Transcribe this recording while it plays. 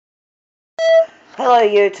Hello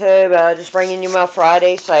YouTube, just bringing you my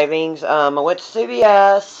Friday savings. I went to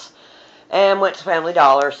CVS and went to Family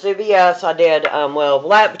Dollar. CVS I did,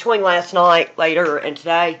 between last night, later, and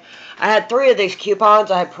today, I had 3 of these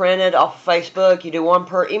coupons I had printed off of Facebook. You do one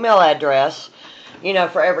per email address. You know,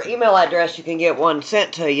 for every email address you can get one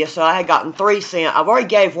sent to you. So I had gotten 3 sent. I've already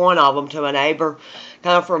gave one of them to my neighbor,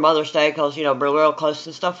 kind of for Mother's Day, because, you know, we're real close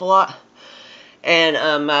and stuff a lot. And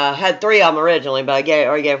I had 3 of them originally, but I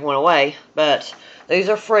already gave one away. But these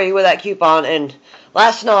are free with that coupon. And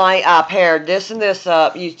last night I paired this and this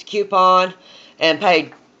up, used the coupon, and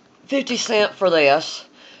paid 50 cents for this.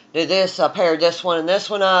 Did this, I paired this one and this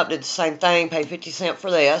one up, did the same thing, paid 50 cents for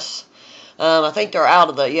this. I think they're out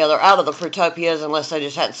of the Fruitopias, unless they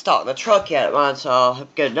just hadn't stocked the truck yet at mine. So I'll have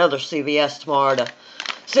to get another CVS tomorrow to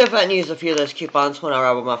see if I can use a few of those coupons when I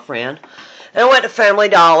ride with my friend. And I went to Family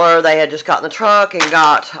Dollar. They had just gotten the truck and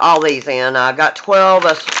got all these in. I got 12.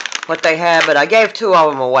 That's what they had, but I gave 2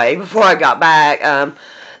 of them away before I got back.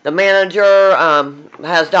 The manager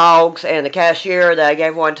has dogs, and the cashier that I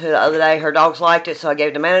gave one to the other day, her dogs liked it, so I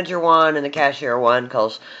gave the manager one and the cashier one,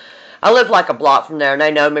 because I live like a block from there, and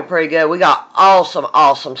they know me pretty good. We got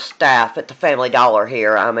awesome staff at the Family Dollar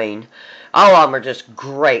here. I mean, all of them are just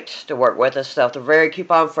great to work with and stuff. They're very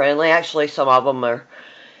coupon friendly. Actually, some of them are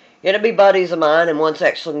going to be buddies of mine, and one's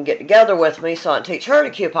actually going to get together with me so I can teach her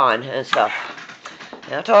to coupon and stuff.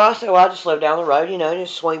 And I told her, I said, well, I just live down the road, you know,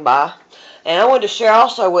 just swing by. And I wanted to share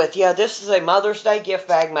also with you, this is a Mother's Day gift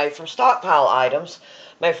bag made from stockpile items,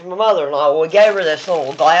 made from my mother-in-law. Well, we gave her this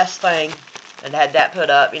little glass thing and had that put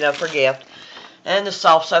up, you know, for gift. And the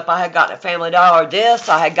soft soap I had gotten at Family Dollar. This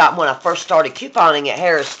I had gotten when I first started couponing at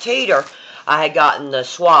Harris Teeter. I had gotten the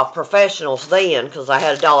Suave Professionals then, because I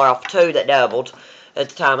had $1 off 2 that doubled at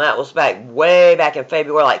the time. That was way back in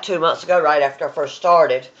February, like 2 months ago, right after I first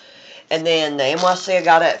started. And then the NYC I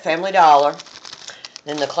got at Family Dollar.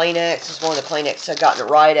 Then the Kleenex is one of the Kleenex I got at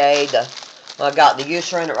Rite Aid. I got the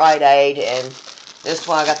Eucerin at Rite Aid. And this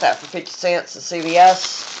one I got that for 50 cents at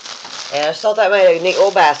CVS. And I just thought that made a neat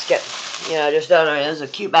little basket. You know, just done it as a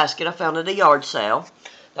cute basket I found at a yard sale.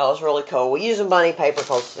 That was really cool. We're using bunny paper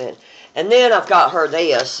close in. And then I've got her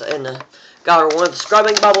this. And got her one of the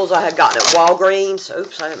scrubbing bubbles I had gotten at Walgreens.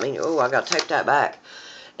 Oops, I didn't mean, I got to take that back.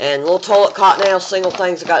 And little toilet cottonelle single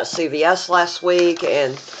things I got at CVS last week.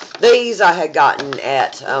 And these I had gotten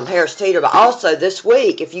at Harris Teeter. But also this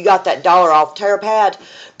week, if you got that $1 off TerraPad,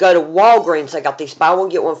 go to Walgreens. They got these buy one,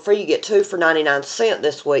 get one free. You get 2 for 99 cents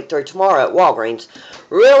this week through tomorrow at Walgreens.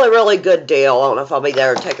 Really good deal. I don't know if I'll be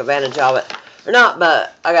there to take advantage of it or not.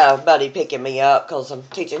 But I got a buddy picking me up because I'm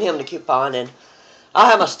teaching him to coupon. And I'll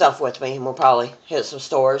have my stuff with me. And we'll probably hit some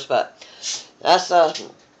stores. But that's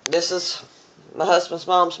this is my husband's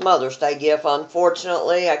mom's Mother's Day gift.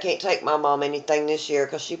 Unfortunately, I can't take my mom anything this year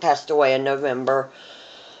because she passed away in November.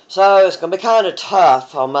 So it's going to be kind of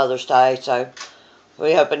tough on Mother's Day. So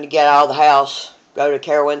we're hoping to get out of the house, go to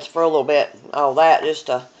Carowinds for a little bit, all that, just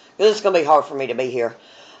to, because it's going to be hard for me to be here.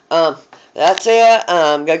 That's it.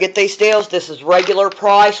 Go get these deals. This is regular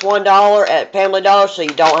price, $1 at Family Dollar, so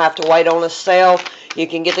you don't have to wait on a sale. You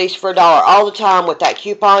can get these for $1 all the time with that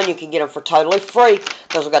coupon. You can get them for totally free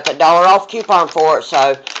because we got that $1 off coupon for it.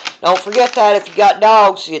 So don't forget that if you got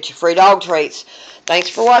dogs, you get your free dog treats. Thanks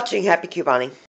for watching. Happy couponing.